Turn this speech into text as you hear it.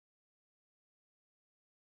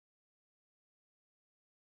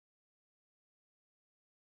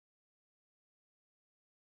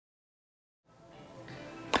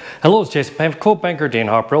Hello, it's Jason Payne, Coldwell Banker,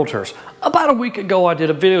 Harper Realtors. About a week ago, I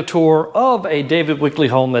did a video tour of a David Weekley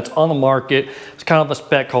home that's on the market. It's kind of a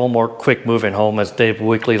spec home or quick moving home, as David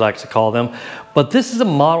Weekley likes to call them. But this is a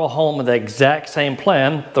model home with the exact same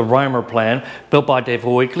plan, the Rymer Plan, built by David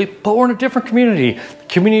Weekley, but we're in a different community. The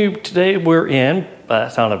community today we're in,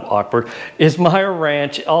 that sounded awkward, is Meyer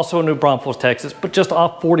Ranch, also in New Braunfels, Texas, but just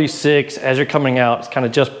off 46 as you're coming out. It's kind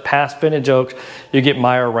of just past Vintage Oaks, you get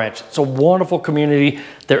Meyer Ranch. It's a wonderful community.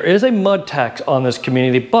 There is a mud tax on this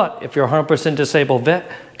community, but if you're a 100% disabled vet,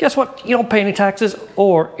 guess what? You don't pay any taxes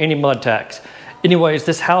or any mud tax. Anyways,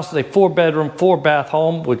 this house is a 4-bedroom, 4-bath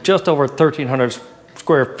home with just over 1,300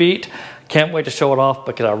 square feet. Can't wait to show it off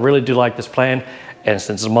because I really do like this plan. And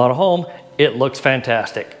since it's a model home, it looks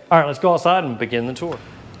fantastic. All right, let's go outside and begin the tour.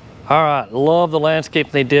 All right, love the landscape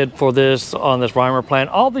they did for this on this Rymer Plan.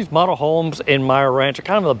 All these model homes in Meyer Ranch are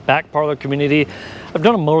kind of in the back part of the community. I've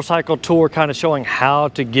done a motorcycle tour kind of showing how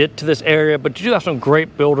to get to this area, but you do have some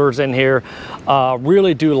great builders in here.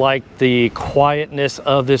 Really do like the quietness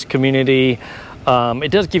of this community.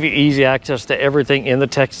 It does give you easy access to everything in the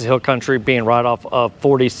Texas Hill Country, being right off of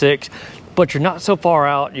 46. But you're not so far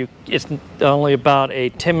out. It's only about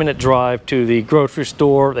a 10-minute drive to the grocery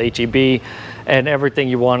store, the H-E-B, and everything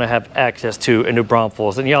you want to have access to in New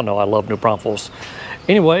Braunfels. And y'all know I love New Braunfels.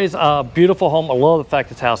 Anyways, beautiful home. I love the fact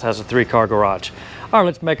this house has a 3-car garage. All right,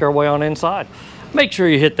 let's make our way on inside. Make sure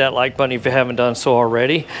you hit that like button if you haven't done so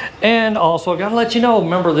already. And also, I gotta let you know,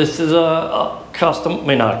 remember this is a custom,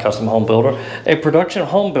 not a custom home builder, a production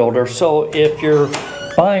home builder. So if you're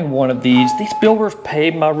buying one of these builders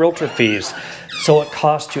pay my realtor fees. So it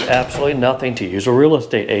costs you absolutely nothing to use a real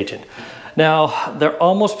estate agent. Now, they're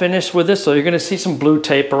almost finished with this, so you're gonna see some blue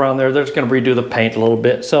tape around there. They're just gonna redo the paint a little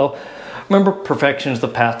bit. So remember, perfection is the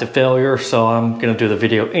path to failure, so I'm gonna do the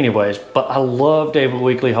video anyways. But I love David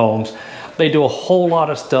Weekley homes. They do a whole lot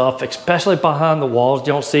of stuff, especially behind the walls. You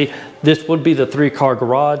don't see, this would be the 3-car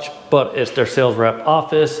garage, but it's their sales rep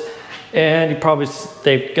office. And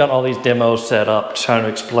they've got all these demos set up trying to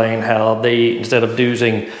explain how they, instead of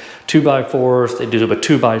using 2x4s, they do them with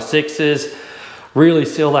 2x6s, really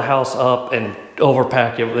seal the house up and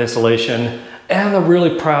overpack it with insulation. And they're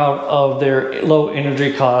really proud of their low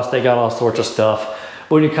energy costs. They got all sorts of stuff.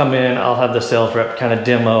 When you come in, I'll have the sales rep kind of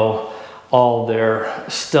demo all their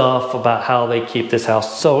stuff about how they keep this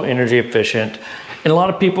house so energy efficient. And a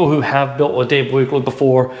lot of people who have built with David Weekley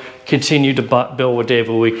before continue to build with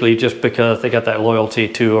David Weekley just because they got that loyalty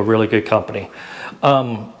to a really good company.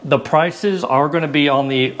 The prices are going to be on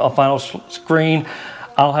the final screen.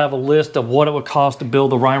 I'll have a list of what it would cost to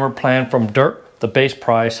build the Rymer Plan from dirt, the base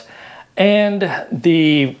price, and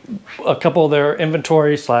a couple of their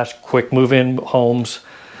inventory / quick move-in homes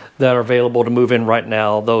that are available to move in right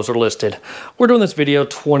now. Those are listed. We're doing this video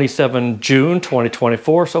 27 June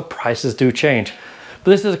 2024, so prices do change.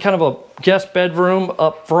 But this is kind of a guest bedroom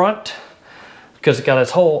up front because it's got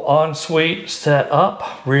its whole ensuite set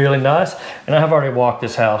up, really nice. And I have already walked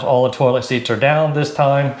this house. All the toilet seats are down this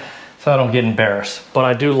time, so I don't get embarrassed. But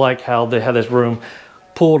I do like how they have this room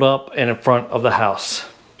pulled up and in front of the house.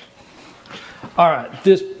 All right,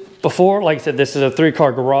 before, like I said, this is a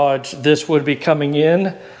 3-car garage. This would be coming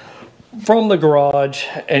in from the garage,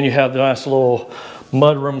 and you have the nice little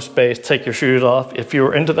mudroom space. Take your shoes off if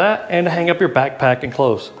you're into that, and hang up your backpack and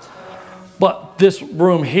clothes. But this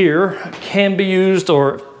room here can be used,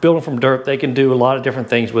 or building from dirt, they can do a lot of different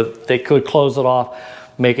things with. They could close it off,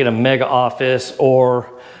 make it a mega office or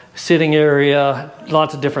sitting area,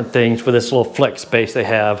 lots of different things for this little flex space they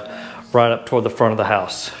have right up toward the front of the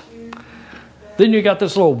house. Then you got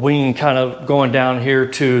this little wing kind of going down here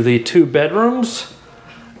to the 2 bedrooms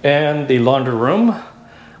and the laundry room.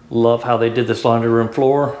 Love how they did this laundry room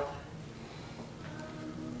floor.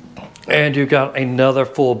 And you got another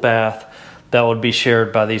full bath that would be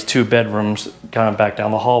shared by these 2 bedrooms kind of back down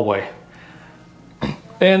the hallway.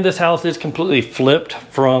 And this house is completely flipped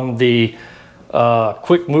from the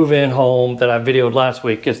quick move-in home that I videoed last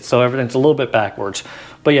week, so everything's a little bit backwards.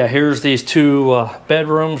 But yeah, here's these 2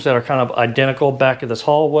 bedrooms that are kind of identical back in this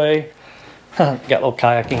hallway. Got a little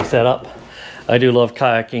kayaking set up. I do love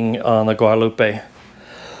kayaking on the Guadalupe.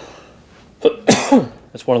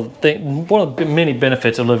 It's one of the many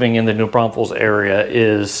benefits of living in the New Braunfels area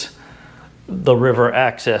is the river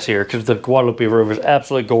access here, because the Guadalupe River is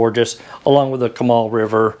absolutely gorgeous, along with the Kamal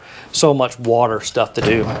River. So much water stuff to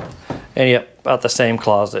do. And yep, about the same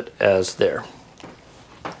closet as there.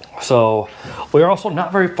 So we're also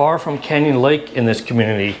not very far from Canyon Lake in this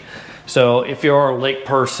community. So if you're a lake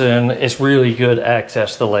person, it's really good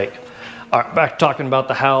access to the lake. All right, back talking about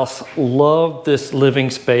the house. Love this living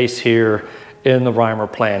space here in the Rymer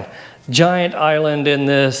Plan. Giant island in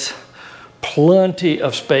this, plenty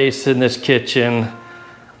of space in this kitchen.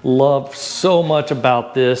 Love so much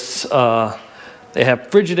about this. They have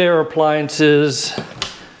Frigidaire appliances.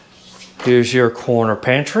 Here's your corner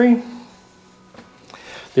pantry.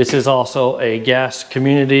 This is also a gas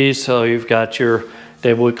community, so you've got your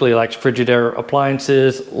David Weekley likes Frigidaire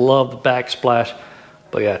appliances. Love the backsplash.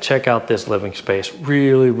 But yeah, check out this living space.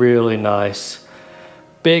 Really, really nice.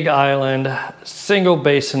 Big island, single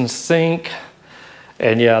basin sink.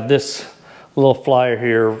 And yeah, this little flyer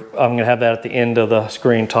here, I'm gonna have that at the end of the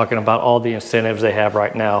screen talking about all the incentives they have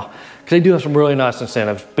right now. Because they do have some really nice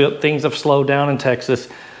incentives. Things have slowed down in Texas,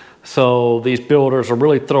 so these builders are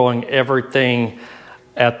really throwing everything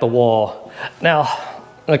at the wall. Now,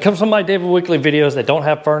 when it comes to my David Weekley videos that don't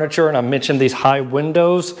have furniture, and I mentioned these high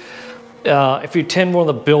windows, if you tend one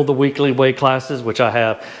of the Build the Weekley Way classes, which I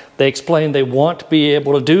have, they explain they want to be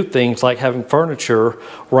able to do things like having furniture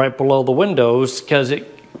right below the windows, because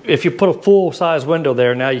if you put a full-size window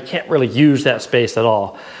there, now you can't really use that space at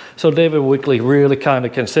all. So David Weekley really kind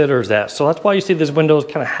of considers that. So that's why you see these windows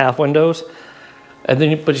kind of half windows, and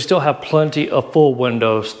then but you still have plenty of full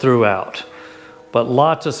windows throughout. But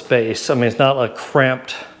lots of space. I mean, it's not a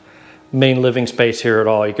cramped main living space here at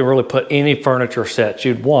all. You can really put any furniture sets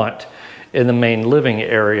you'd want in the main living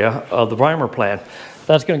area of the Rymer Plan.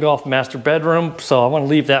 That's gonna go off master bedroom, so I wanna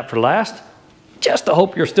leave that for last. Just to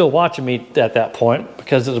hope you're still watching me at that point,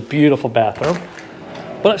 because it's a beautiful bathroom.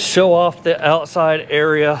 But let's show off the outside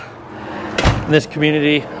area in this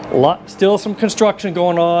community. Still some construction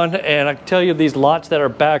going on, and I can tell you these lots that are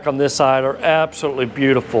back on this side are absolutely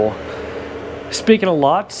beautiful. Speaking of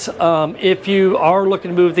lots, if you are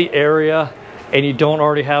looking to move the area and you don't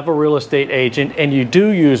already have a real estate agent and you do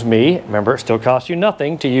use me, remember it still costs you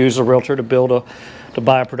nothing to use a realtor to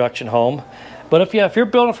buy a production home. But if you're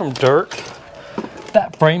building from dirt,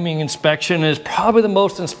 that framing inspection is probably the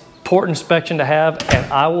most important inspection to have,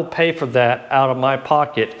 and I will pay for that out of my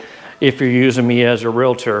pocket if you're using me as a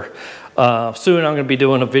realtor. Soon I'm going to be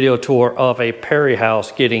doing a video tour of a Perry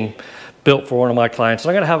house getting built for one of my clients.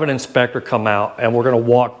 And I'm going to have an inspector come out and we're going to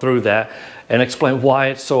walk through that and explain why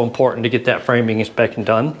it's so important to get that framing inspection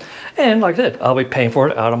done. And like I said, I'll be paying for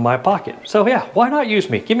it out of my pocket. So yeah, why not use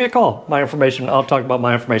me? Give me a call. My information, I'll talk about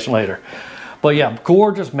my information later. But yeah,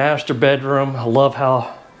 gorgeous master bedroom. I love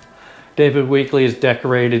how David Weekley has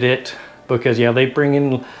decorated it, because yeah, they bring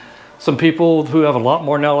in some people who have a lot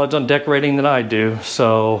more knowledge on decorating than I do.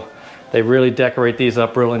 So they really decorate these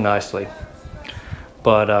up really nicely.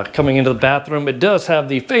 But coming into the bathroom, it does have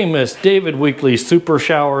the famous David Weekley super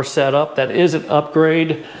shower setup. That is an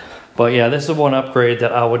upgrade. But yeah, this is one upgrade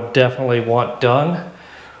that I would definitely want done.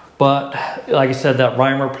 But like I said, that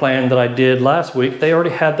Rymer Plan that I did last week, they already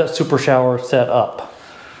had that super shower set up.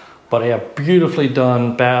 But yeah, beautifully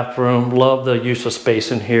done bathroom. Love the use of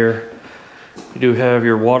space in here. You do have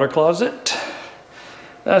your water closet.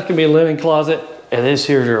 That's gonna be a linen closet. And this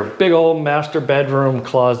here's your big old master bedroom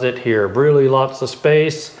closet here. Really lots of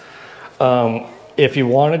space. If you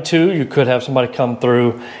wanted to, you could have somebody come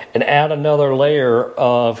through and add another layer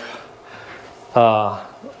of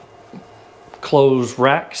clothes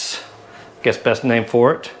racks, I guess best name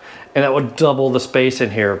for it. And that would double the space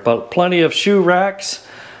in here. But plenty of shoe racks.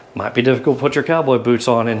 Might be difficult to put your cowboy boots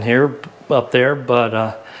on in here, up there,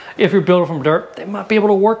 but if you're building from dirt, they might be able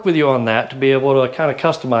to work with you on that to be able to kind of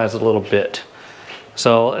customize it a little bit.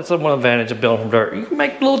 So that's one advantage of building from dirt. You can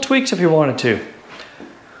make little tweaks if you wanted to.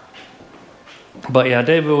 But yeah,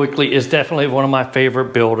 David Weekley is definitely one of my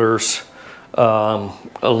favorite builders. I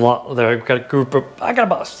got a group of, I got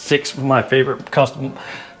about 6 of my favorite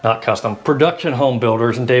production home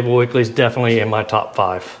builders, and David Weekley is definitely in my top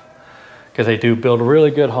 5. Because they do build a really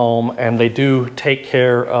good home and they do take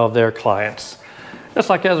care of their clients. Just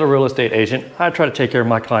like as a real estate agent, I try to take care of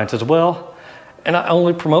my clients as well. And I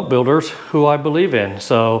only promote builders who I believe in,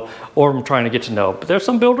 so, or I'm trying to get to know. But there's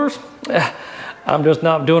some builders, I'm just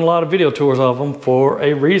not doing a lot of video tours of them for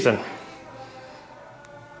a reason.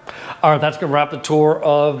 All right, that's gonna wrap the tour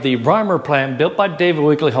of the Rymer Plan built by David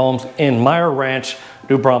Weekley Homes in Meyer Ranch,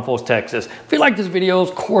 New Braunfels, Texas. If you like this video,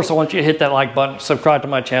 of course, I want you to hit that like button, subscribe to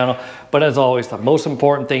my channel. But as always, the most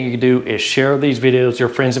important thing you can do is share these videos with your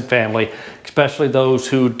friends and family, especially those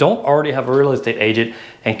who don't already have a real estate agent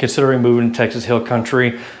and considering moving to Texas Hill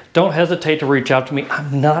Country. Don't hesitate to reach out to me.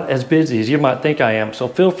 I'm not as busy as you might think I am, so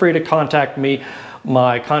feel free to contact me.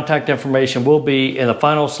 My contact information will be in the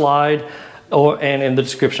final slide and in the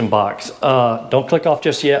description box. Don't click off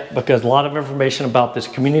just yet, because a lot of information about this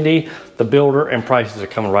community, the builder, and prices are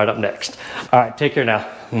coming right up next. All right, take care now.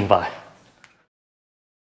 Bye.